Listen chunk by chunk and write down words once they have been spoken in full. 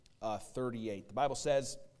38. The Bible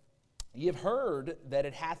says, "Ye have heard that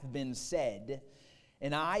it hath been said,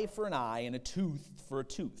 an eye for an eye, and a tooth for a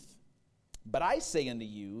tooth. But I say unto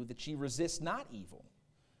you, that ye resist not evil.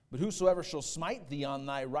 But whosoever shall smite thee on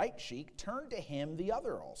thy right cheek, turn to him the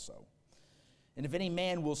other also. And if any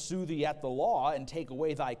man will sue thee at the law, and take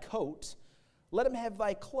away thy coat, let him have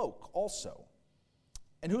thy cloak also.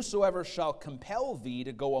 And whosoever shall compel thee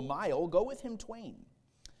to go a mile, go with him twain.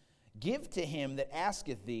 Give to him that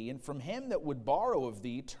asketh thee, and from him that would borrow of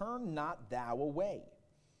thee, turn not thou away.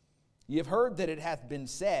 Ye have heard that it hath been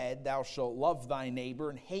said, Thou shalt love thy neighbor,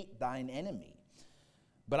 and hate thine enemy.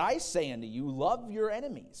 But I say unto you, love your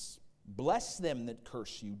enemies, bless them that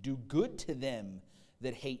curse you, do good to them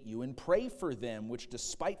that hate you, and pray for them which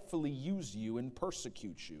despitefully use you and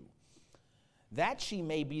persecute you, that ye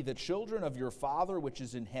may be the children of your Father which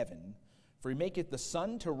is in heaven. For he maketh the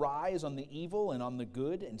sun to rise on the evil and on the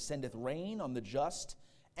good, and sendeth rain on the just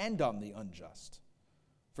and on the unjust.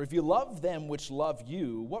 For if you love them which love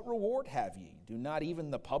you, what reward have ye? Do not even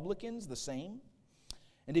the publicans the same?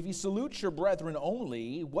 And if ye salute your brethren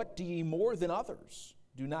only, what do ye more than others?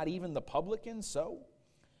 Do not even the publicans so?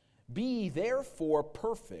 Be ye therefore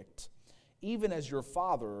perfect, even as your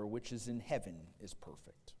Father which is in heaven is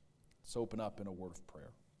perfect." Let's open up in a word of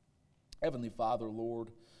prayer. Heavenly Father,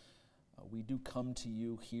 Lord, we do come to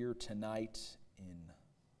you here tonight in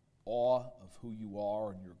awe of who you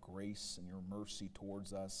are and your grace and your mercy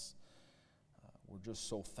towards us. We're just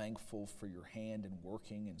so thankful for your hand in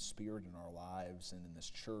working and spirit in our lives and in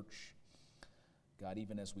this church. God,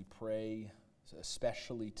 even as we pray,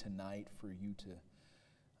 especially tonight, for you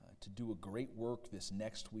to do a great work this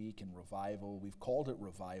next week in revival. We've called it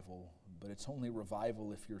revival, but it's only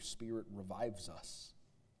revival if your Spirit revives us.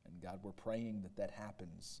 And God, we're praying that that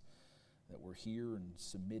happens, that we're here and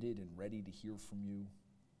submitted and ready to hear from you.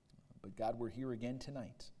 But God, we're here again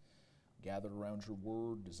tonight, gathered around your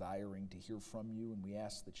word, desiring to hear from you, and we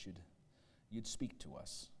ask that you'd speak to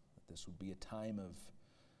us, that this would be a time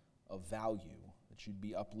of value, that you'd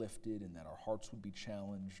be uplifted and that our hearts would be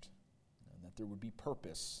challenged, and that there would be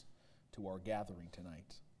purpose to our gathering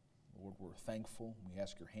tonight. Lord, we're thankful. We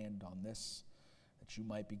ask your hand on this, that you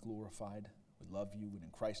might be glorified. We love you, and in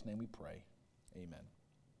Christ's name we pray. Amen.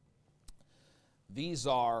 These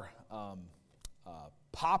are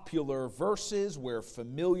popular verses. We're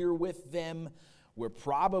familiar with them. We're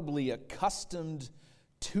probably accustomed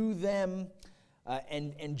to them.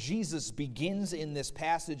 And Jesus begins in this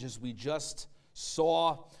passage, as we just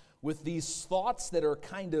saw, with these thoughts that are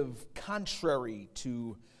kind of contrary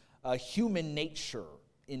to human nature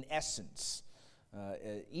in essence.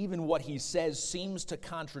 Even what he says seems to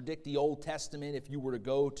contradict the Old Testament. If you were to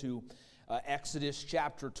go to Exodus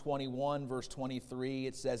chapter 21, verse 23,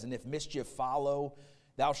 it says, "And if mischief follow,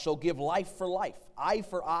 thou shalt give life for life, eye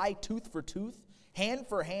for eye, tooth for tooth, hand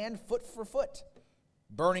for hand, foot for foot,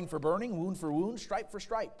 burning for burning, wound for wound, stripe for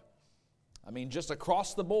stripe." I mean, just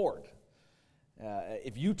across the board.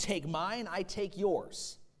 If you take mine, I take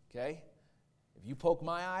yours, okay? If you poke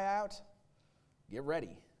my eye out, get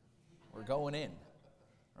ready. We're going in,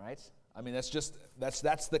 right? I mean, that's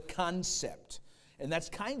the concept. And that's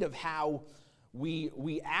kind of how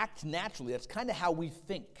we act naturally. That's kind of how we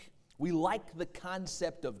think. We like the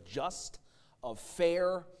concept of just, of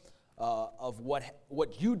fair, of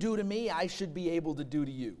what you do to me, I should be able to do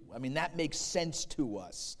to you. I mean, that makes sense to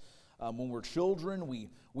us. When we're children,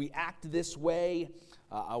 we act this way.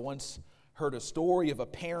 I once heard a story of a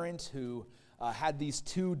parent who had these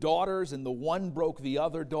two daughters, and the one broke the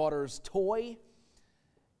other daughter's toy.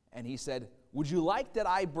 And he said, "Would you like that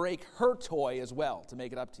I break her toy as well to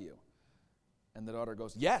make it up to you?" And the daughter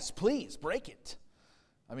goes, "Yes, please, break it."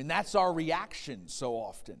 I mean, that's our reaction so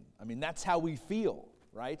often. I mean, that's how we feel,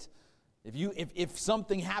 right? If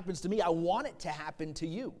something happens to me, I want it to happen to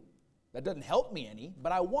you. That doesn't help me any,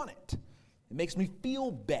 but I want it. It makes me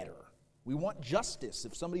feel better. We want justice.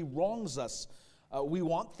 If somebody wrongs us, we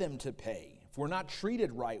want them to pay. If we're not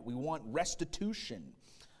treated right, we want restitution.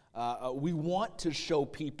 We want to show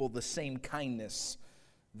people the same kindness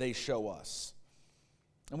they show us.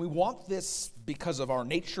 And we want this because of our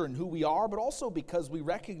nature and who we are, but also because we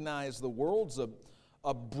recognize the world's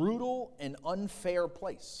a brutal and unfair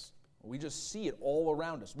place. We just see it all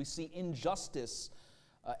around us. We see injustice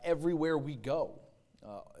everywhere we go.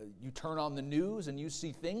 You turn on the news and you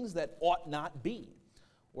see things that ought not be,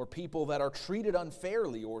 or people that are treated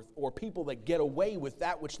unfairly, or people that get away with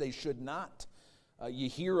that which they should not. You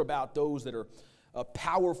hear about those that are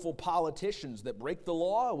powerful politicians that break the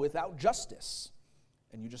law without justice.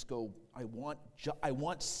 And you just go, I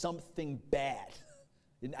want something bad.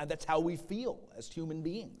 And that's how we feel as human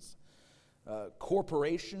beings.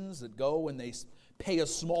 corporations that go and they pay a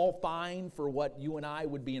small fine for what you and I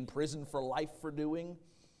would be in prison for life for doing.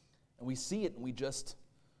 And we see it and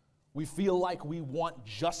we feel like we want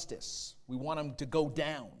justice. We want them to go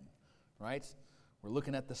down, right? We're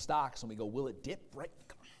looking at the stocks and we go, will it dip? Right?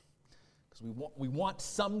 Because we want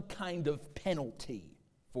some kind of penalty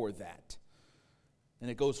for that. And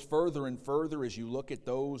it goes further and further as you look at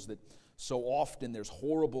those that so often there's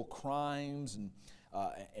horrible crimes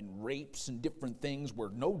and rapes and different things where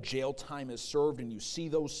no jail time is served, and you see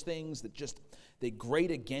those things that just, they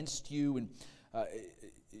grate against you. And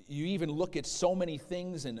you even look at so many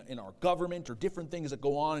things in our government or different things that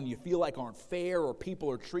go on and you feel like aren't fair or people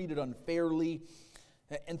are treated unfairly.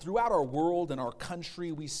 And throughout our world and our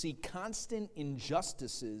country, we see constant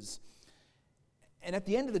injustices. And at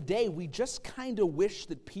the end of the day, we just kind of wish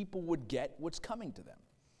that people would get what's coming to them.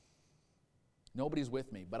 Nobody's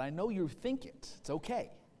with me, but I know you think it. It's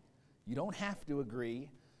okay. You don't have to agree.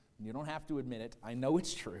 You don't have to admit it. I know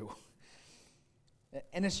it's true.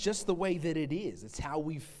 And it's just the way that it is. It's how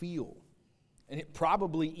we feel. And it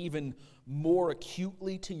probably even more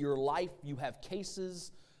acutely to your life, you have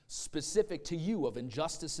cases specific to you of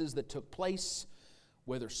injustices that took place,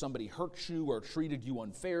 whether somebody hurt you or treated you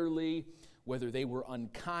unfairly, whether they were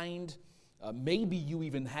unkind. Maybe you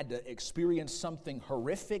even had to experience something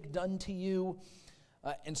horrific done to you.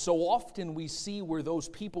 And so often we see where those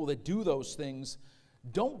people that do those things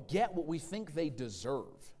don't get what we think they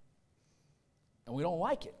deserve. And we don't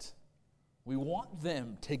like it. We want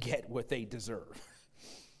them to get what they deserve.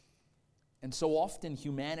 And so often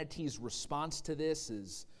humanity's response to this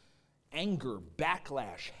is anger,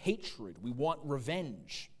 backlash, hatred. We want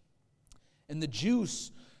revenge. And the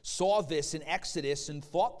Jews saw this in Exodus and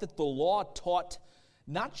thought that the law taught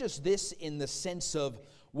not just this in the sense of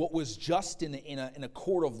what was just in a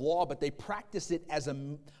court of law, but they practiced it as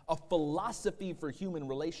a philosophy for human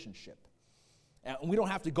relationship. And we don't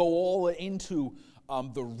have to go all into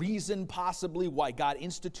the reason possibly why God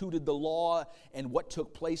instituted the law and what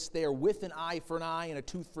took place there with an eye for an eye and a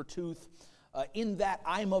tooth for tooth. In that,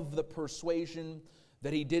 I'm of the persuasion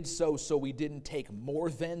that he did so we didn't take more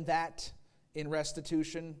than that in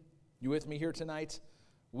restitution. You with me here tonight?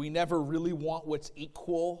 We never really want what's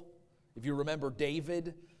equal. If you remember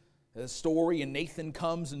David, the story, and Nathan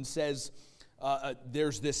comes and says,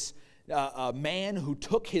 there's this man who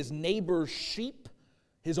took his neighbor's sheep,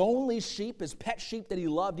 his only sheep, his pet sheep that he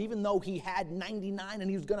loved, even though he had 99 and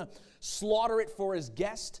he was going to slaughter it for his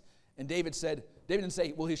guest. And David didn't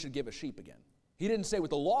say, well, he should give a sheep again. He didn't say what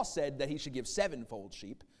the law said, that he should give sevenfold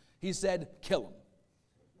sheep. He said, kill him.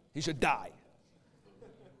 He should die.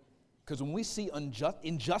 Because when we see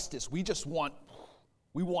injustice, we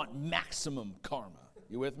want maximum karma.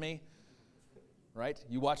 You with me? Right?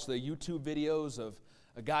 You watch the YouTube videos of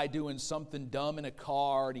a guy doing something dumb in a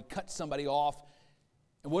car, and he cuts somebody off.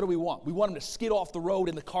 And what do we want? We want him to skid off the road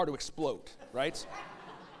and the car to explode, right?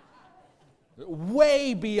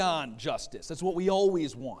 Way beyond justice. That's what we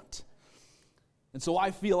always want. And so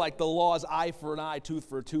I feel like the law's eye for an eye, tooth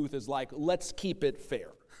for a tooth is like, let's keep it fair.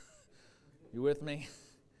 You with me?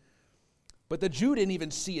 But the Jew didn't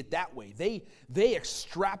even see it that way. They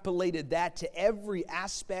extrapolated that to every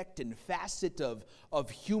aspect and facet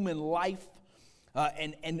of human life.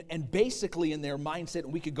 And basically in their mindset,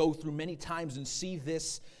 and we could go through many times and see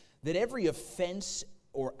this, that every offense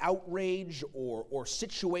or outrage or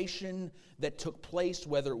situation that took place,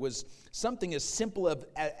 whether it was something as simple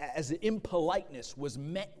as impoliteness, was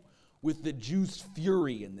met with the Jews'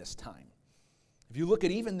 fury in this time. If you look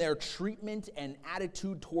at even their treatment and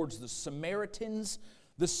attitude towards the Samaritans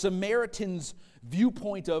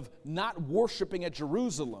viewpoint of not worshiping at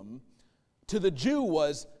Jerusalem to the Jew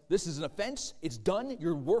was, this is an offense, it's done,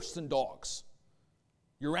 you're worse than dogs.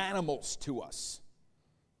 You're animals to us.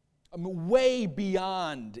 I mean, way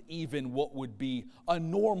beyond even what would be a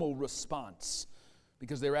normal response,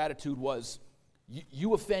 because their attitude was,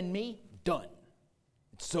 you offend me, done.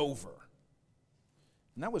 It's over.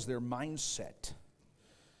 And that was their mindset.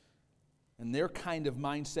 And their kind of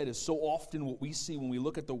mindset is so often what we see when we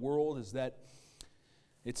look at the world is that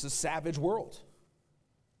it's a savage world.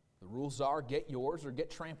 The rules are get yours or get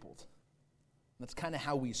trampled. That's kind of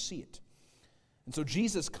how we see it. And so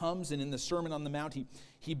Jesus comes, and in the Sermon on the Mount,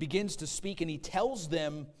 he begins to speak, and he tells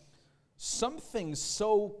them something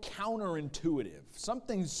so counterintuitive,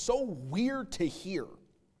 something so weird to hear.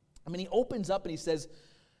 I mean, he opens up and he says,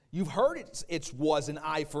 you've heard it was an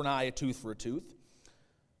eye for an eye, a tooth for a tooth.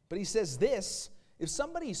 But he says this, if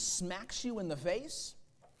somebody smacks you in the face,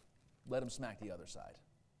 let him smack the other side.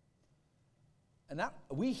 And that,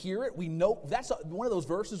 we hear it, we know, that's one of those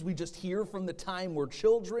verses we just hear from the time we're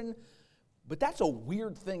children. But that's a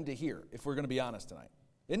weird thing to hear, if we're going to be honest tonight.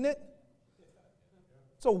 Isn't it?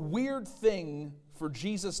 It's a weird thing for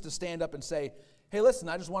Jesus to stand up and say, hey, listen,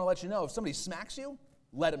 I just want to let you know, if somebody smacks you,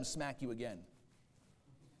 let him smack you again.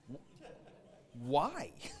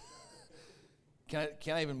 Why? Can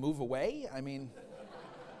I even move away? I mean,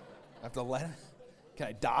 I have to let him. Can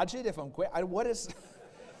I dodge it if I'm quick? What is...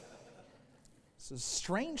 It's a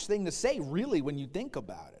strange thing to say, really, when you think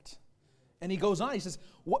about it. And he goes on, he says,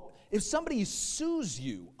 "What if somebody sues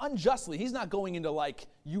you unjustly?" He's not going into like,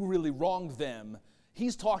 you really wronged them.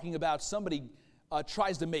 He's talking about somebody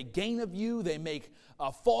tries to make gain of you. They make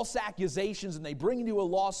false accusations, and they bring you a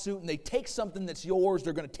lawsuit, and they take something that's yours.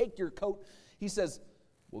 They're going to take your coat. He says,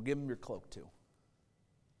 "We'll give them your cloak too."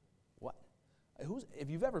 What? If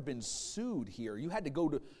you've ever been sued here, you had to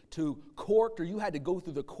go to court, or you had to go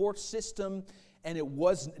through the court system, and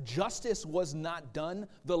justice was not done.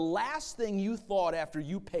 The last thing you thought after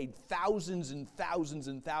you paid thousands and thousands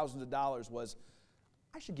and thousands of dollars was,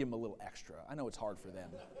 I should give them a little extra. I know it's hard for them.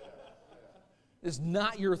 It's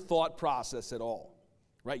not your thought process at all,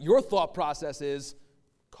 right? Your thought process is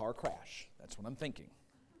car crash. That's what I'm thinking.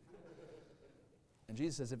 And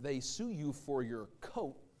Jesus says, if they sue you for your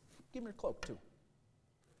coat, give them your cloak too.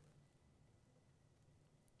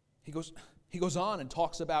 He goes on and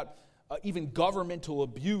talks about even governmental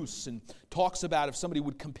abuse, and talks about if somebody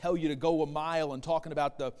would compel you to go a mile, and talking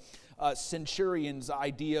about the centurion's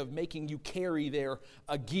idea of making you carry their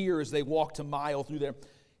gear as they walked a mile through there.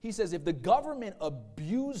 He says if the government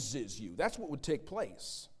abuses you, that's what would take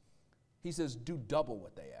place. He says do double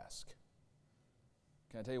what they ask.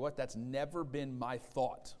 Can I tell you what? That's never been my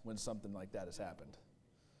thought when something like that has happened.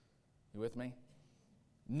 You with me?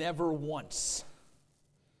 Never once.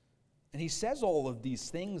 And he says all of these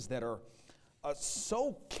things that are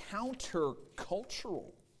so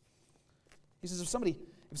countercultural. He says if somebody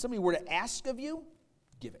were to ask of you,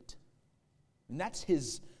 give it. And that's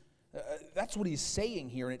what he's saying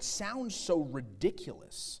here, and it sounds so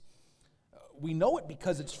ridiculous. We know it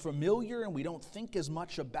because it's familiar and we don't think as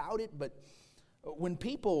much about it, but when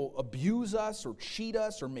people abuse us or cheat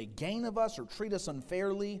us or make gain of us or treat us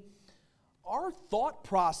unfairly, our thought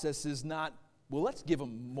process is not, well, let's give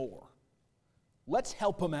them more. Let's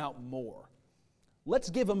help them out more. Let's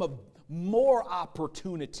give them more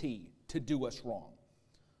opportunity to do us wrong.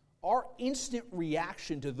 Our instant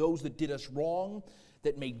reaction to those that did us wrong,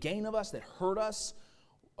 that made gain of us, that hurt us,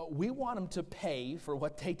 we want them to pay for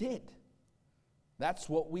what they did. That's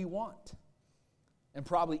what we want. And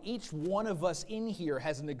probably each one of us in here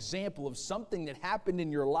has an example of something that happened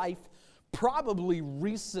in your life, probably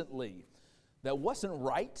recently, that wasn't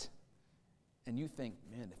right. And you think,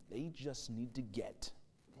 man, if they just need to get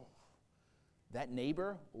that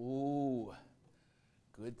neighbor, ooh,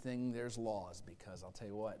 good thing there's laws, because I'll tell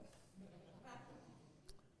you what,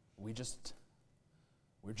 we're just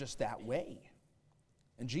that way.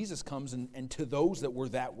 And Jesus comes and to those that were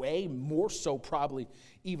that way, more so probably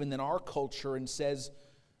even than our culture, and says,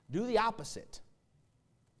 do the opposite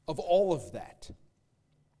of all of that.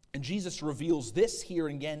 And Jesus reveals this here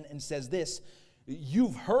again and says this,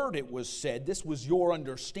 you've heard it was said, this was your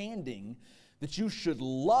understanding, that you should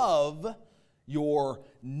love your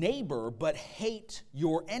neighbor but hate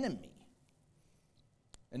your enemy.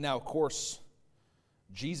 And now, of course,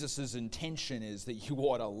 Jesus' intention is that you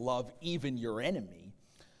ought to love even your enemy.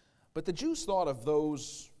 But the Jews thought of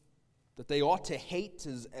those that they ought to hate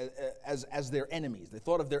as their enemies. They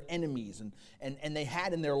thought of their enemies, and they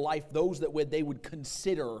had in their life those that they would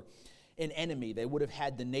consider an enemy. They would have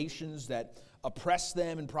had the nations that oppressed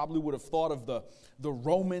them, and probably would have thought of the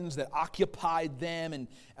Romans that occupied them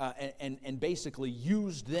and basically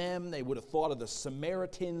used them. They would have thought of the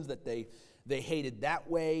Samaritans that they hated that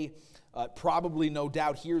way. Probably, no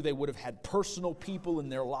doubt here, they would have had personal people in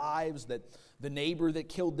their lives, that the neighbor that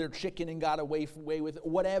killed their chicken and got away with it,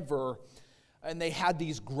 whatever. And they had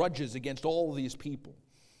these grudges against all of these people.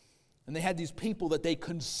 And they had these people that they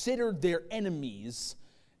considered their enemies,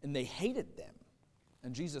 and they hated them.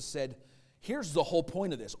 And Jesus said, here's the whole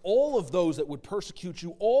point of this. All of those that would persecute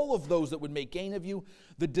you, all of those that would make gain of you,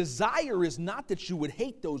 the desire is not that you would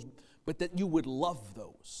hate those, but that you would love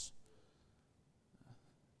those.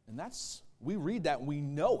 And we read that and we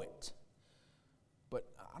know it. But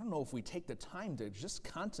I don't know if we take the time to just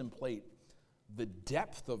contemplate the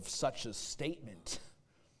depth of such a statement.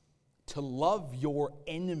 To love your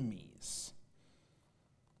enemies.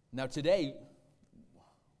 Now today,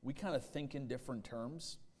 we kind of think in different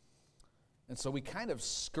terms. And so we kind of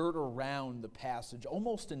skirt around the passage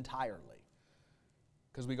almost entirely.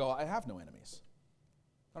 Because we go, I have no enemies.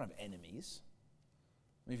 I don't have enemies.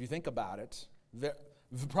 I mean, if you think about it,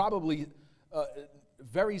 probably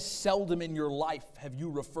very seldom in your life have you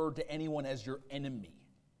referred to anyone as your enemy.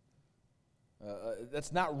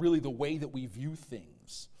 That's not really the way that we view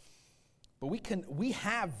things. But we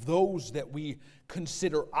have those that we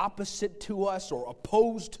consider opposite to us or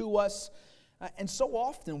opposed to us. And so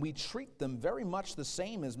often we treat them very much the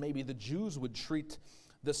same as maybe the Jews would treat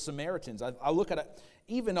the Samaritans. I look at it,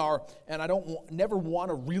 even and I never want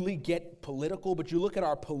to really get political, but you look at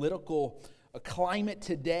our political climate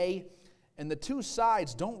today, and the two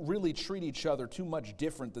sides don't really treat each other too much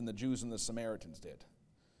different than the Jews and the Samaritans did.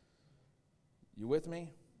 You with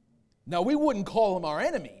me? Now, we wouldn't call them our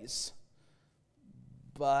enemies,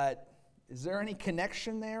 but is there any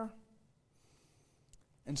connection there?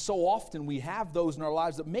 And so often we have those in our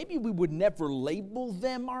lives that maybe we would never label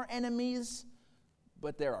them our enemies,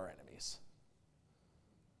 but they're our enemies.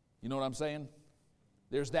 You know what I'm saying?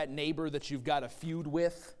 There's that neighbor that you've got a feud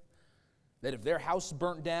with, that if their house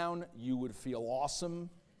burnt down, you would feel awesome.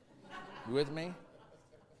 You with me?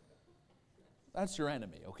 That's your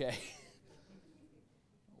enemy, okay?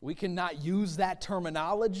 We cannot use that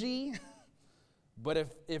terminology, but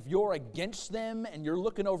if you're against them and you're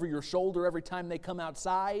looking over your shoulder every time they come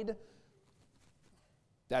outside,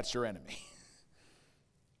 that's your enemy.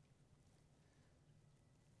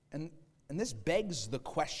 And this begs the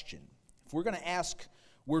question, if we're going to ask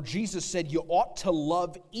where Jesus said you ought to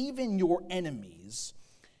love even your enemies,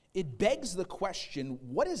 it begs the question,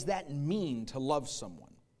 what does that mean to love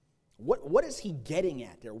someone? What is he getting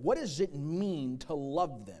at there? What does it mean to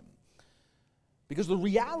love them? Because the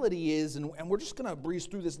reality is, and we're just going to breeze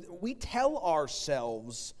through this, we tell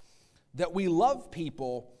ourselves that we love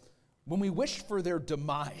people when we wish for their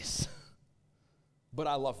demise. But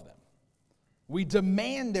I love them. We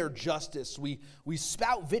demand their justice. We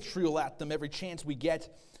spout vitriol at them every chance we get,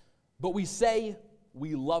 but we say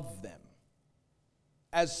we love them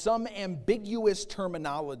as some ambiguous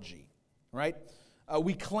terminology, right?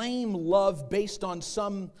 We claim love based on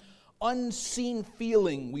some unseen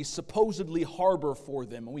feeling we supposedly harbor for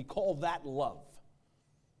them, and we call that love.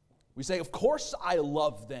 We say, of course I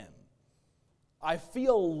love them. I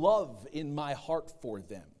feel love in my heart for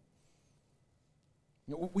them.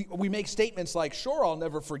 We make statements like, sure, I'll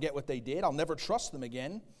never forget what they did. I'll never trust them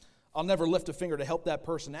again. I'll never lift a finger to help that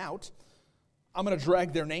person out. I'm going to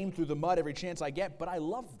drag their name through the mud every chance I get, but I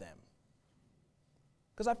love them.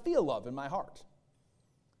 Because I feel love in my heart.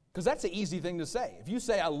 Because that's an easy thing to say. If you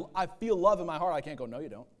say, I feel love in my heart, I can't go, no, you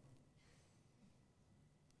don't.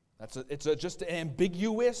 It's just an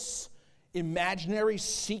ambiguous, imaginary,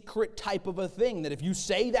 secret type of a thing that if you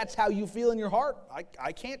say that's how you feel in your heart,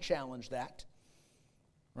 I can't challenge that.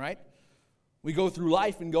 Right? We go through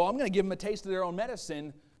life and go, I'm going to give them a taste of their own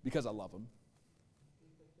medicine because I love them.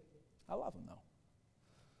 I love them, though.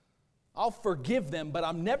 I'll forgive them, but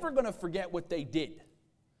I'm never going to forget what they did.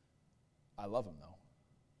 I love them, though.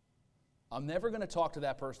 I'm never going to talk to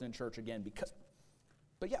that person in church again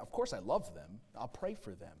but yeah, of course I love them. I'll pray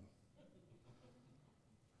for them.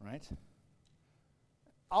 Right?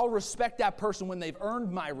 I'll respect that person when they've earned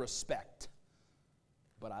my respect.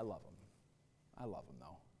 But I love them. I love them, though.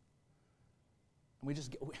 And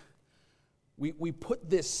we put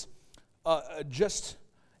this just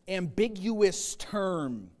ambiguous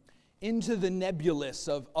term into the nebulous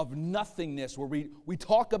of nothingness, where we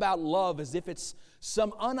talk about love as if it's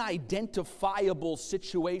some unidentifiable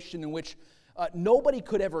situation in which nobody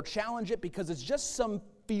could ever challenge it because it's just some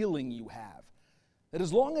feeling you have. That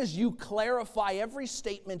as long as you clarify every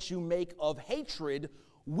statement you make of hatred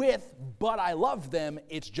with, but I love them,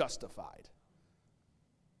 it's justified.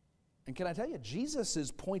 And can I tell you, Jesus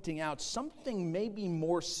is pointing out something maybe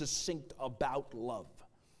more succinct about love.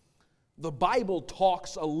 The Bible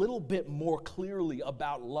talks a little bit more clearly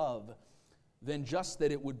about love than just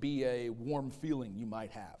that it would be a warm feeling you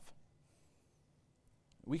might have.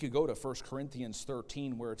 We could go to 1 Corinthians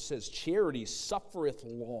 13 where it says, charity suffereth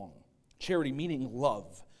long. Charity meaning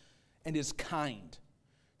love, and is kind.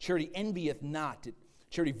 Charity envieth not.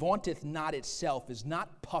 Charity vaunteth not itself, is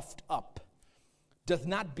not puffed up, doth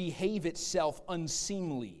not behave itself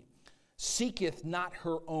unseemly, seeketh not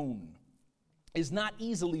her own, is not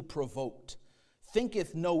easily provoked,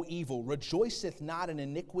 thinketh no evil, rejoiceth not in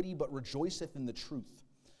iniquity, but rejoiceth in the truth,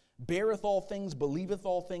 beareth all things, believeth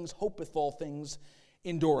all things, hopeth all things,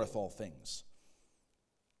 endureth all things.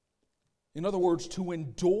 In other words, to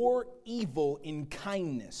endure evil in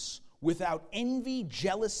kindness, without envy,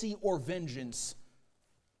 jealousy, or vengeance,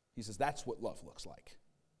 he says that's what love looks like.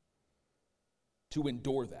 To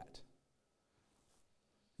endure that.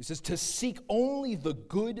 He says to seek only the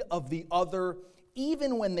good of the other,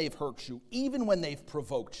 even when they've hurt you, even when they've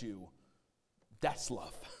provoked you. That's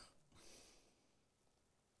love.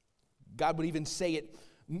 God would even say it,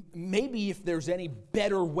 maybe if there's any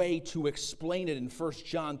better way to explain it in 1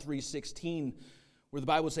 John 3:16, where the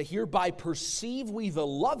Bible says, "Hereby perceive we the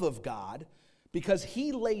love of God, because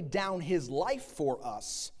he laid down his life for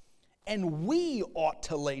us, and we ought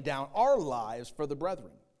to lay down our lives for the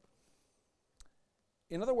brethren."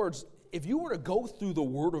 In other words, if you were to go through the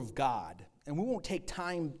Word of God, and we won't take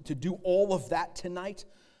time to do all of that tonight,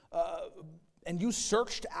 and you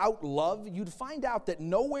searched out love, you'd find out that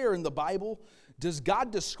nowhere in the Bible does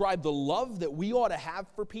God describe the love that we ought to have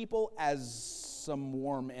for people as some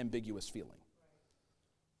warm, ambiguous feeling.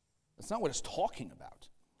 That's not what it's talking about.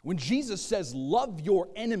 When Jesus says, "Love your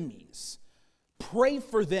enemies, pray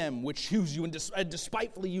for them which use you and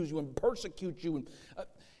despitefully use you and persecute you," and,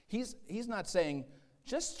 he's not saying,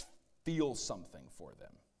 just feel something for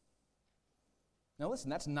them. Now listen,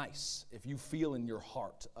 that's nice if you feel in your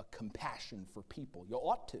heart a compassion for people. You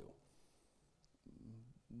ought to.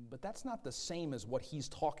 But that's not the same as what he's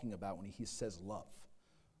talking about when he says love.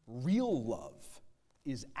 Real love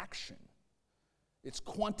is action. It's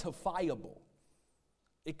quantifiable.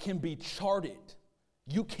 It can be charted.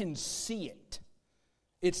 You can see it.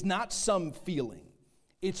 It's not some feeling.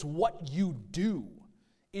 It's what you do.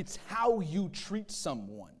 It's how you treat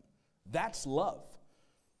someone. That's love.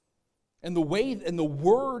 And the way and the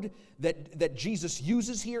word that Jesus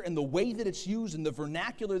uses here and the way that it's used and the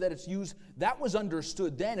vernacular that it's used, that was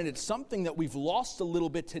understood then, and it's something that we've lost a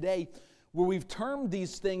little bit today, where we've termed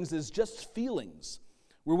these things as just feelings.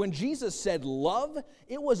 Where when Jesus said love,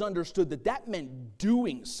 it was understood that that meant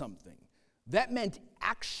doing something. That meant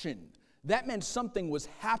action. That meant something was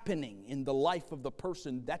happening in the life of the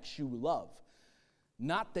person that you love.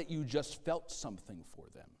 Not that you just felt something for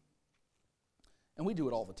them. And we do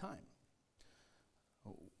it all the time.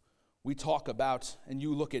 We talk about, and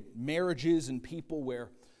you look at marriages and people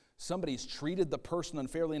where somebody's treated the person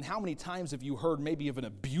unfairly, and how many times have you heard maybe of an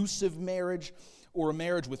abusive marriage or a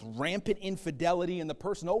marriage with rampant infidelity, and the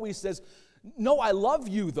person always says, "No, I love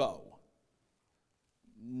you though."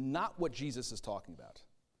 Not what Jesus is talking about.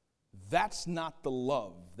 That's not the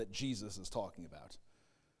love that Jesus is talking about.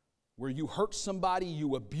 Where you hurt somebody,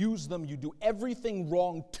 you abuse them, you do everything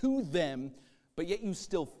wrong to them, but yet you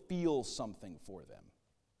still feel something for them.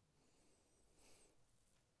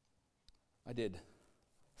 I did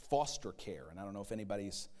foster care, and I don't know if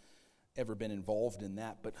anybody's ever been involved in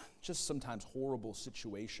that, but just sometimes horrible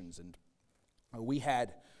situations. And we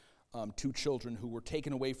had 2 children who were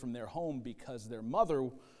taken away from their home because their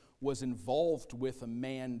mother was involved with a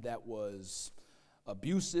man that was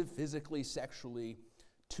abusive, physically, sexually,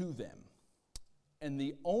 to them. And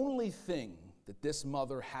the only thing that this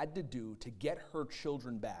mother had to do to get her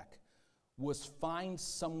children back was find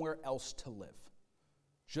somewhere else to live.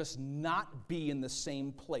 Just not be in the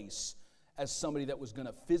same place as somebody that was going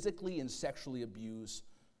to physically and sexually abuse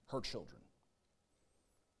her children.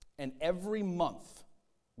 And every month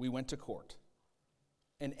we went to court.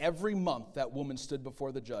 And every month that woman stood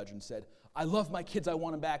before the judge and said, "I love my kids, I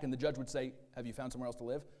want them back." And the judge would say, "Have you found somewhere else to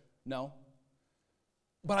live?" "No."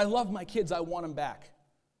 "But I love my kids, I want them back."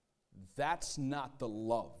 That's not the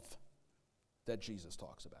love that Jesus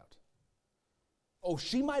talks about. Oh,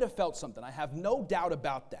 she might have felt something. I have no doubt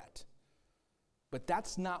about that. But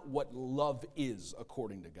that's not what love is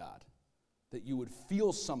according to God. That you would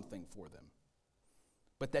feel something for them,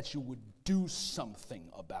 but that you would do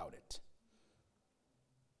something about it.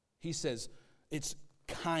 He says it's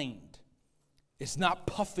kind. It's not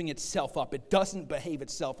puffing itself up. It doesn't behave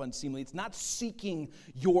itself unseemly. It's not seeking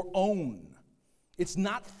your own. It's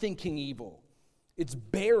not thinking evil. It's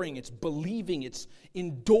bearing, it's believing, it's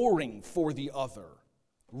enduring for the other.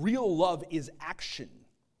 Real love is action.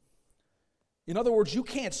 In other words, you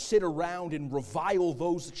can't sit around and revile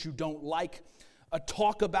those that you don't like,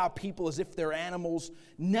 talk about people as if they're animals,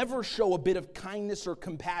 never show a bit of kindness or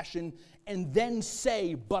compassion, and then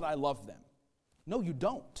say, "But I love them." No, you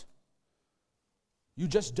don't. You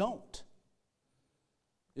just don't.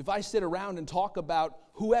 If I sit around and talk about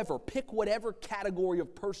whoever, pick whatever category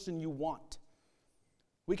of person you want.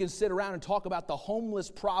 We can sit around and talk about the homeless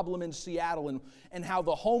problem in Seattle and how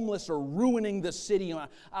the homeless are ruining the city.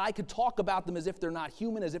 I could talk about them as if they're not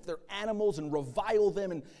human, as if they're animals, and revile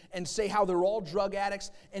them and say how they're all drug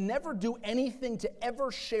addicts, and never do anything to ever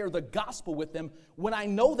share the gospel with them when I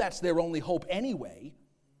know that's their only hope anyway.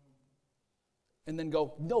 And then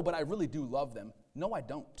go, "No, but I really do love them." No, I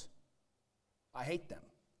don't. I hate them.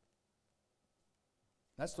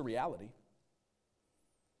 That's the reality.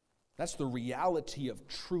 That's the reality of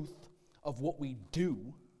truth of what we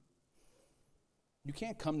do. You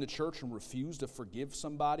can't come to church and refuse to forgive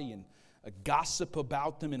somebody and gossip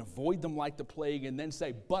about them and avoid them like the plague and then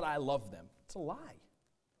say, but I love them. It's a lie.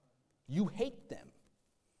 You hate them.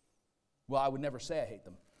 Well, I would never say I hate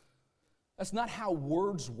them. That's not how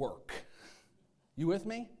words work. You with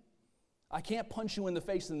me? I can't punch you in the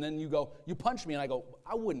face and then you go, you punch me, and I go,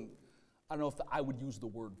 I don't know if I would use the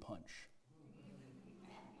word punch.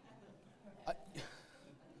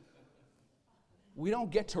 We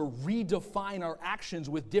don't get to redefine our actions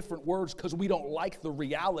with different words because we don't like the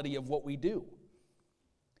reality of what we do.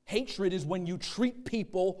 Hatred is when you treat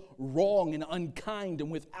people wrong and unkind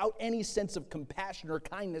and without any sense of compassion or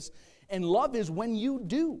kindness. And love is when you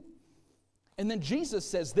do. And then Jesus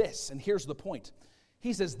says this, and here's the point.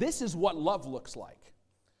 He says, this is what love looks like.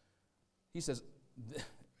 He says,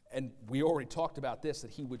 and we already talked about this,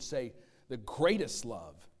 that he would say, the greatest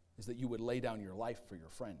love is that you would lay down your life for your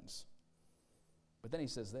friends. But then he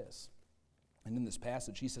says this, and in this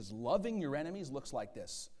passage, he says, loving your enemies looks like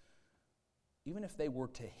this. Even if they were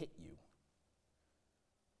to hit you,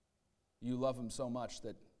 you love them so much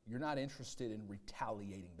that you're not interested in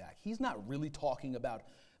retaliating back. He's not really talking about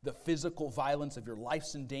the physical violence of your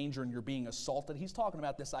life's in danger and you're being assaulted. He's talking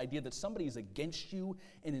about this idea that somebody is against you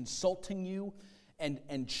and insulting you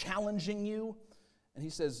and challenging you. And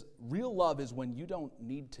he says, real love is when you don't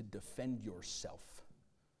need to defend yourself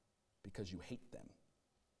because you hate them.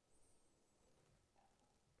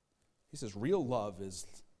 He says, real love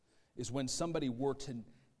is when somebody were to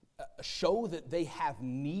show that they have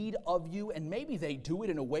need of you, and maybe they do it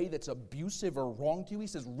in a way that's abusive or wrong to you. He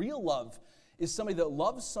says, real love is somebody that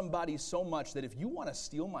loves somebody so much that if you want to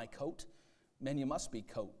steal my coat, man, you must be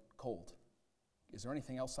cold. Is there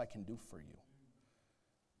anything else I can do for you?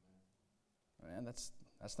 Man, that's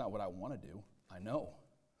not what I want to do. I know.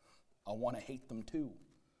 I want to hate them too.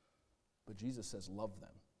 But Jesus says, love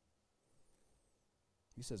them.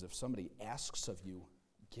 He says, if somebody asks of you,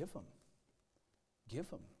 give them. Give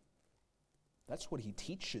them. That's what he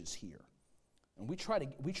teaches here. And we try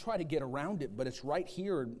to get around it, but it's right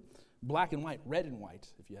here in black and white, red and white,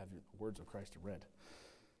 if you have your words of Christ in red.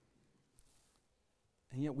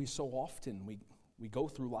 And yet we so often, we go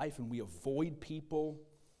through life and we avoid people.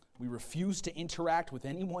 We refuse to interact with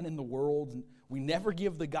anyone in the world. We never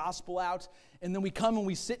give the gospel out. And then we come and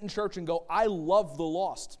we sit in church and go, I love the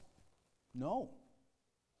lost. No.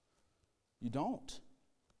 You don't.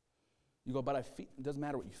 You go, but I feel, it doesn't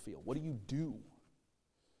matter what you feel. What do you do?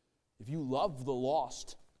 If you love the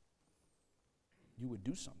lost, you would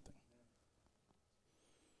do something.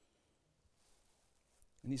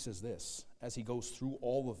 And he says this, as he goes through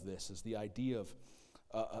all of this, is the idea of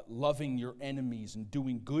loving your enemies and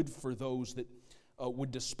doing good for those that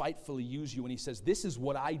would despitefully use you. And he says, this is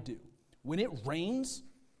what I do. When it rains,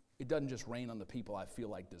 it doesn't just rain on the people I feel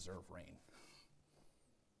like deserve rain.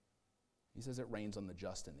 He says it rains on the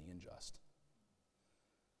just and the unjust.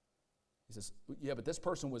 He says, yeah, but this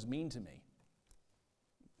person was mean to me.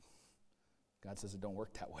 God says it don't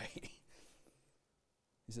work that way.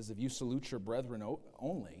 He says, if you salute your brethren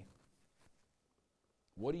only,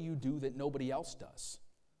 what do you do that nobody else does?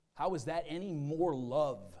 How is that any more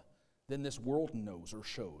love than this world knows or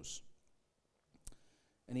shows?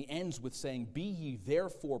 And he ends with saying, be ye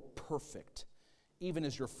therefore perfect, even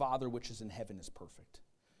as your Father which is in heaven is perfect.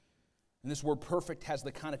 And this word perfect has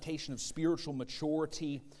the connotation of spiritual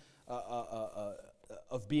maturity,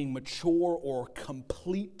 of being mature or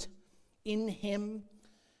complete in him.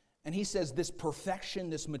 And he says this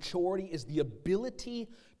perfection, this maturity, is the ability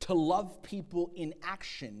to love people in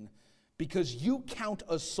action because you count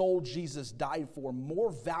a soul Jesus died for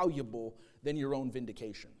more valuable than your own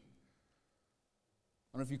vindication.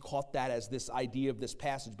 I don't know if you caught that as this idea of this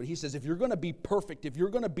passage, but he says if you're going to be perfect, if you're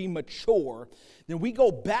going to be mature, then we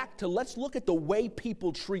go back to let's look at the way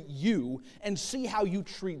people treat you and see how you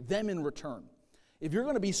treat them in return. If you're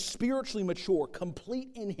going to be spiritually mature, complete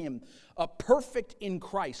in him, perfect in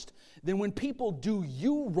Christ, then when people do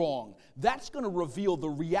you wrong, that's going to reveal the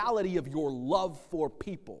reality of your love for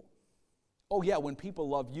people. Oh yeah, when people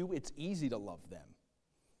love you, it's easy to love them.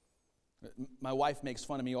 My wife makes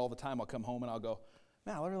fun of me all the time. I'll come home and I'll go,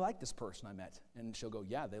 man, I really like this person I met. And she'll go,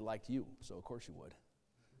 yeah, they liked you, so of course you would.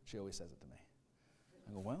 She always says it to me.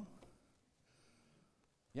 I go, well,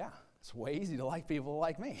 yeah, it's way easy to like people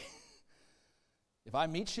like me. If I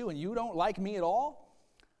meet you and you don't like me at all,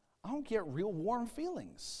 I don't get real warm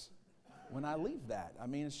feelings when I leave that. I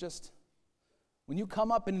mean, it's just, when you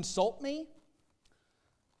come up and insult me,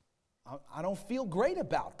 I don't feel great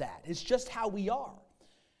about that. It's just how we are.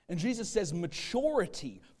 And Jesus says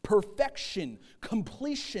maturity, perfection,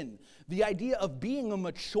 completion, the idea of being a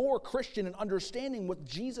mature Christian and understanding what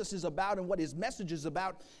Jesus is about and what his message is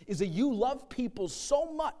about is that you love people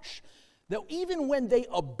so much that even when they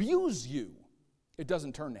abuse you, it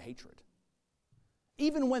doesn't turn to hatred.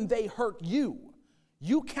 Even when they hurt you,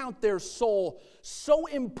 you count their soul so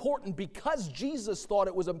important because Jesus thought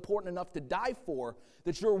it was important enough to die for,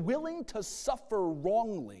 that you're willing to suffer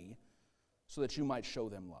wrongly so that you might show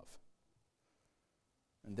them love.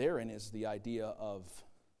 And therein is the idea of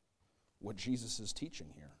what Jesus is teaching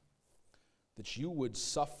here, that you would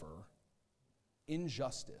suffer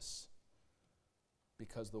injustice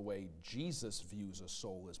because the way Jesus views a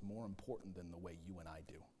soul is more important than the way you and I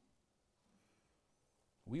do.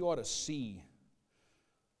 We ought to see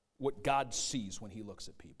what God sees when he looks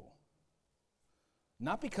at people.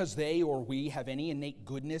 Not because they or we have any innate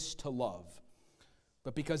goodness to love,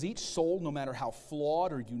 but because each soul, no matter how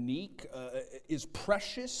flawed or unique, is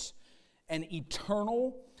precious and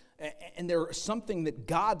eternal, and they're something that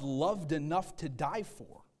God loved enough to die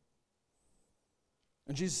for.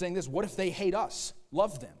 And Jesus is saying this, what if they hate us?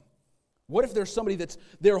 Love them. What if there's somebody that's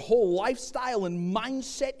their whole lifestyle and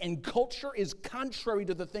mindset and culture is contrary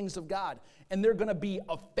to the things of God, and they're going to be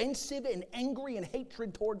offensive and angry and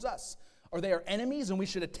hatred towards us? Are they our enemies and we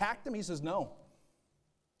should attack them? He says, no.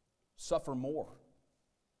 Suffer more.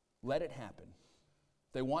 Let it happen.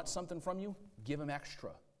 If they want something from you, give them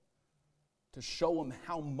extra to show them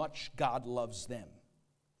how much God loves them.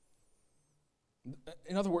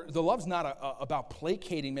 In other words, the love's not about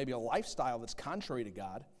placating maybe a lifestyle that's contrary to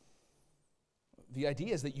God. The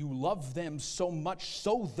idea is that you love them so much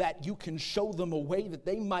so that you can show them a way that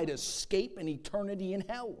they might escape an eternity in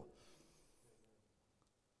hell.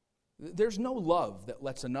 There's no love that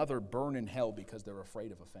lets another burn in hell because they're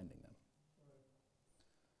afraid of offending them.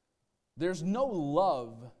 There's no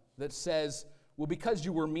love that says, well, because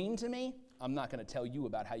you were mean to me, I'm not going to tell you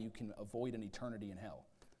about how you can avoid an eternity in hell.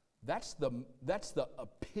 That's the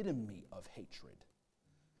epitome of hatred.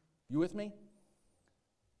 You with me?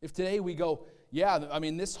 If today we go, yeah, I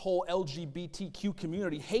mean, this whole LGBTQ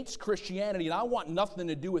community hates Christianity and I want nothing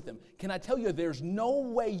to do with them. Can I tell you, there's no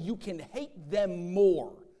way you can hate them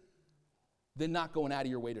more than not going out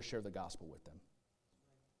of your way to share the gospel with them.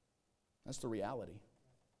 That's the reality.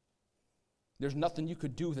 There's nothing you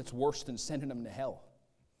could do that's worse than sending them to hell.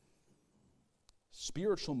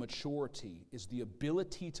 Spiritual maturity is the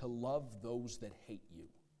ability to love those that hate you,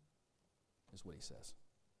 is what he says.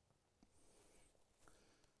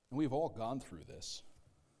 And we've all gone through this.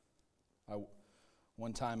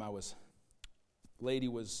 One time lady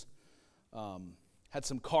had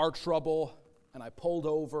some car trouble, and I pulled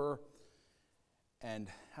over, and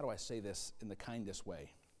how do I say this in the kindest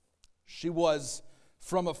way? She was,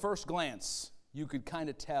 from a first glance, you could kind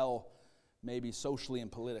of tell maybe socially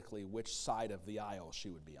and politically which side of the aisle she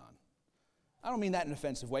would be on. I don't mean that in an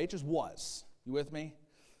offensive way, it just was. You with me?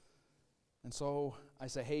 And so I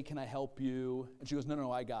say, hey, can I help you? And she goes,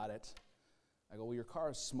 no, I got it. I go, well, your car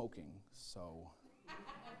is smoking, so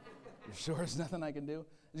you sure there's nothing I can do?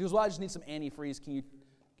 And she goes, well, I just need some antifreeze. Can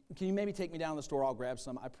you maybe take me down to the store? I'll grab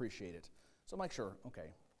some. I appreciate it. So I'm like, sure,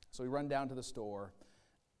 okay. So we run down to the store,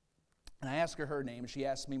 and I ask her name, and she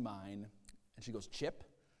asks me mine, and she goes, Chip?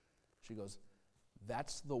 She goes,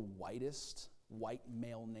 that's the whitest white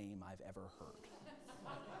male name I've ever heard.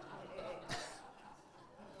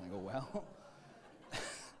 I go, well.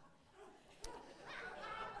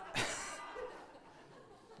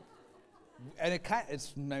 And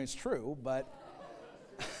it's true, but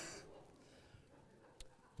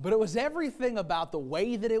it was everything about the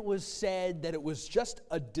way that it was said, that it was just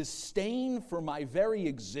a disdain for my very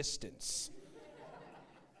existence.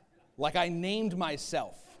 Like I named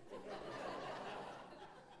myself.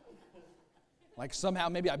 Like somehow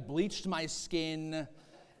maybe I bleached my skin,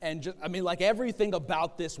 and like everything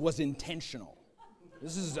about this was intentional.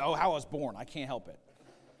 This is how I was born. I can't help it.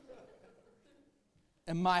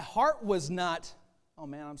 And my heart was not, oh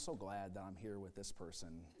man, I'm so glad that I'm here with this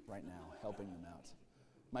person right now, helping them out.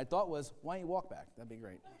 My thought was, why don't you walk back? That'd be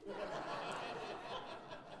great.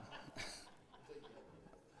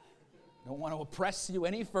 Don't want to oppress you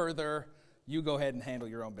any further. You go ahead and handle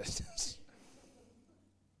your own business.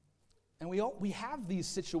 And we have these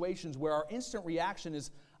situations where our instant reaction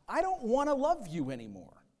is, I don't want to love you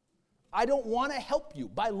anymore. I don't want to help you.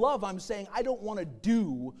 By love, I'm saying I don't want to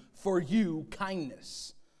do for you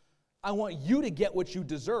kindness. I want you to get what you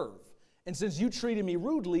deserve. And since you treated me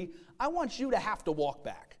rudely, I want you to have to walk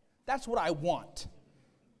back. That's what I want.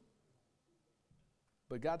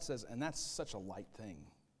 But God says, and that's such a light thing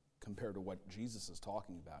compared to what Jesus is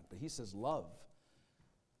talking about. But he says love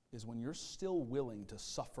is when you're still willing to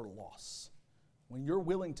suffer loss, when you're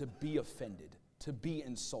willing to be offended, to be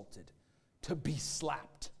insulted, to be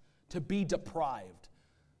slapped, to be deprived,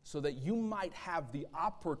 so that you might have the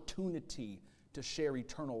opportunity to share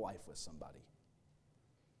eternal life with somebody.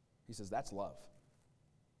 He says, that's love.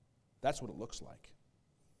 That's what it looks like.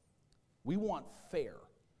 We want fair.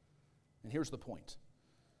 And here's the point.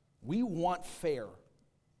 We want fair,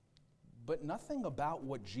 but nothing about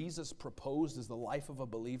what Jesus proposed as the life of a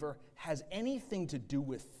believer has anything to do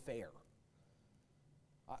with fair.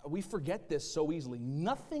 We forget this so easily.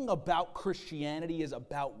 Nothing about Christianity is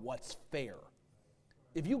about what's fair.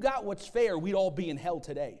 If you got what's fair, we'd all be in hell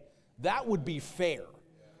today. That would be fair.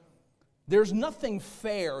 There's nothing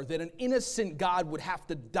fair that an innocent God would have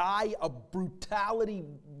to die a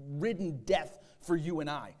brutality-ridden death for you and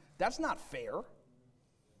I. That's not fair.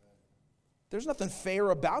 There's nothing fair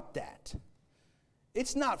about that.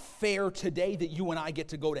 It's not fair today that you and I get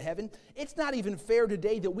to go to heaven. It's not even fair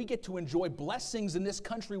today that we get to enjoy blessings in this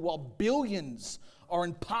country while billions are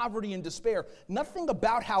in poverty and despair. Nothing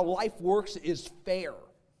about how life works is fair.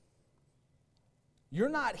 You're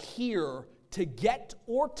not here to get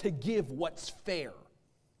or to give what's fair.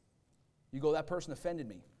 You go, that person offended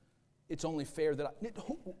me. It's only fair that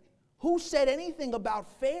who said anything about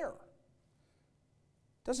fair?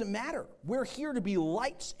 Doesn't matter. We're here to be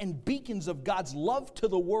lights and beacons of God's love to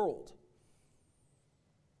the world.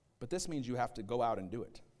 But this means you have to go out and do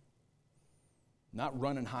it. Not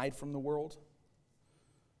run and hide from the world.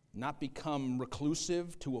 Not become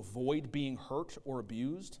reclusive to avoid being hurt or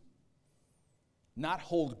abused. Not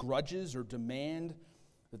hold grudges or demand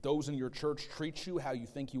that those in your church treat you how you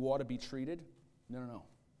think you ought to be treated. No.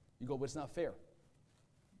 You go, but it's not fair.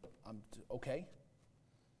 Okay.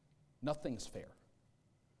 Nothing's fair.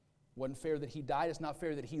 Wasn't fair that he died. It's not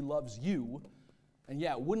fair that he loves you. And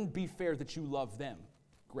yeah, it wouldn't be fair that you love them.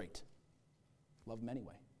 Great. Love them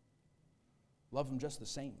anyway. Love them just the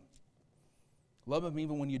same. Love them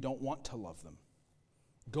even when you don't want to love them.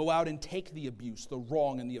 Go out and take the abuse, the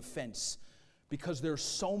wrong, and the offense, because there's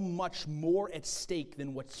so much more at stake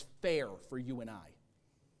than what's fair for you and I.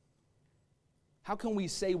 How can we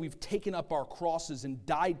say we've taken up our crosses and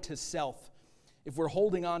died to self if we're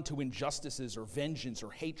holding on to injustices or vengeance or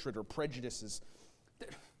hatred or prejudices?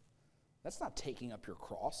 That's not taking up your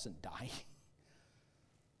cross and dying.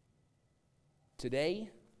 Today,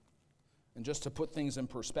 and just to put things in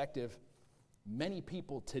perspective, many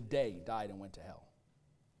people today died and went to hell.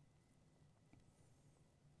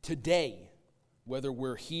 Today, whether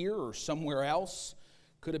we're here or somewhere else,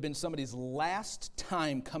 could have been somebody's last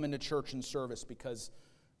time coming to church and service because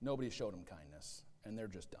nobody showed them kindness, and they're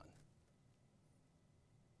just done.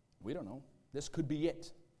 We don't know. This could be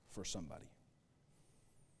it for somebody.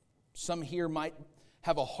 Some here might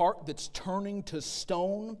have a heart that's turning to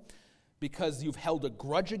stone because you've held a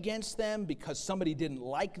grudge against them, because somebody didn't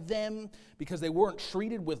like them, because they weren't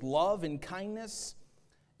treated with love and kindness.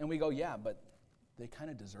 And we go, yeah, but they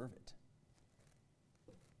kind of deserve it.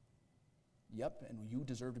 Yep, and you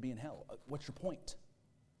deserve to be in hell. What's your point?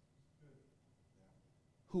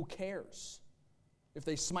 Who cares? If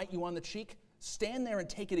they smite you on the cheek, stand there and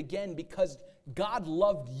take it again, because God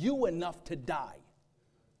loved you enough to die.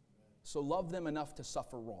 So love them enough to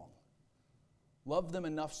suffer wrong. Love them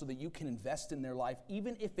enough so that you can invest in their life,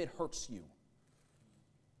 even if it hurts you.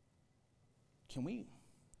 Can we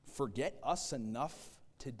forget us enough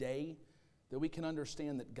today that we can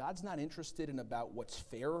understand that God's not interested in about what's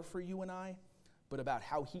fairer for you and I, but about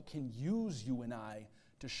how he can use you and I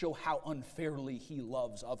to show how unfairly he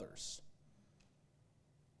loves others.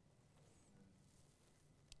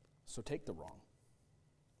 So take the wrong.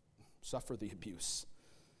 Suffer the abuse.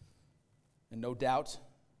 And no doubt,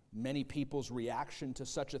 many people's reaction to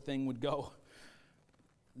such a thing would go,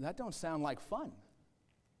 that don't sound like fun.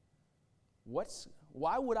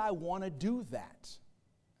 Why would I want to do that?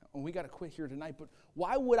 And we got to quit here tonight, but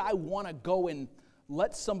why would I want to go and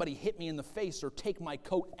let somebody hit me in the face or take my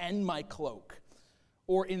coat and my cloak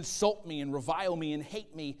or insult me and revile me and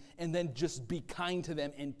hate me and then just be kind to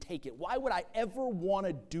them and take it? Why would I ever want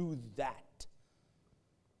to do that?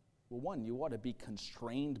 Well, one, you ought to be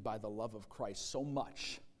constrained by the love of Christ so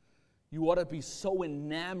much. You ought to be so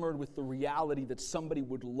enamored with the reality that somebody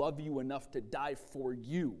would love you enough to die for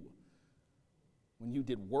you when you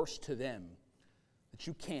did worse to them, that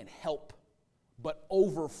you can't help but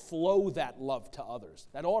overflow that love to others.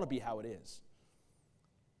 That ought to be how it is.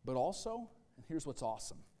 But also, and here's what's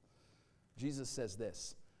awesome. Jesus says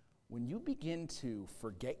this, when you begin to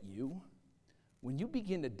forget you, when you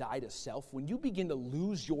begin to die to self, when you begin to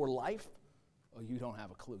lose your life, oh, you don't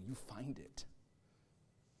have a clue. You find it.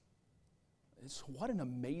 What an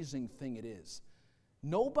amazing thing it is.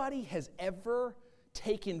 Nobody has ever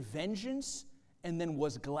taken vengeance and then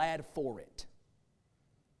was glad for it.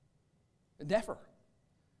 Never.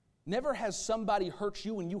 Never has somebody hurt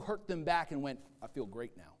you and you hurt them back and went, I feel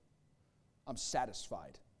great now. I'm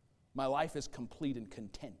satisfied. My life is complete and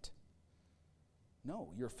content.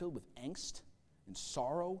 No, you're filled with angst and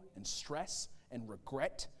sorrow and stress and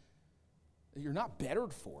regret. You're not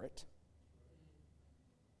bettered for it.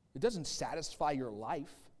 It doesn't satisfy your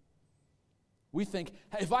life. We think,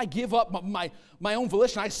 if I give up my own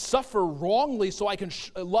volition, I suffer wrongly so I can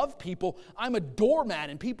love people, I'm a doormat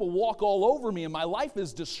and people walk all over me and my life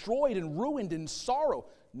is destroyed and ruined in sorrow.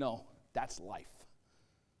 No, that's life.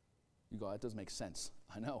 You go, that doesn't make sense.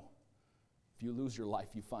 I know. If you lose your life,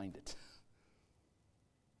 you find it.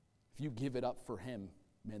 If you give it up for Him,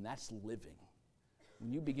 man, that's living.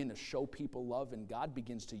 When you begin to show people love and God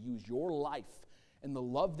begins to use your life and the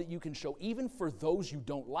love that you can show, even for those you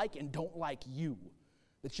don't like and don't like you,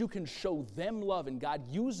 that you can show them love, and God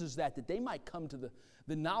uses that they might come to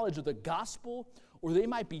the knowledge of the gospel, or they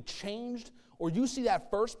might be changed, or you see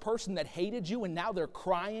that first person that hated you and now they're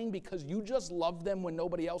crying because you just loved them when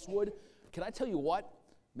nobody else would. Can I tell you what?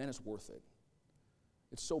 Man, it's worth it.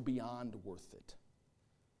 It's so beyond worth it.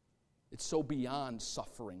 It's so beyond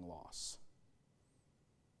suffering loss.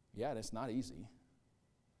 Yeah, and it's not easy.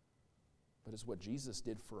 But it's what Jesus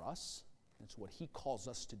did for us. It's what He calls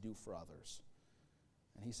us to do for others.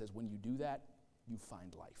 And He says, when you do that, you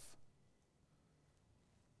find life.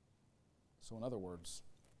 So in other words,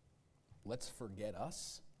 let's forget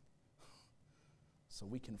us so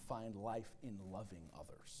we can find life in loving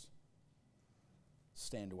others.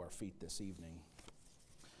 Stand to our feet this evening.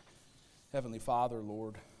 Heavenly Father,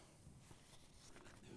 Lord,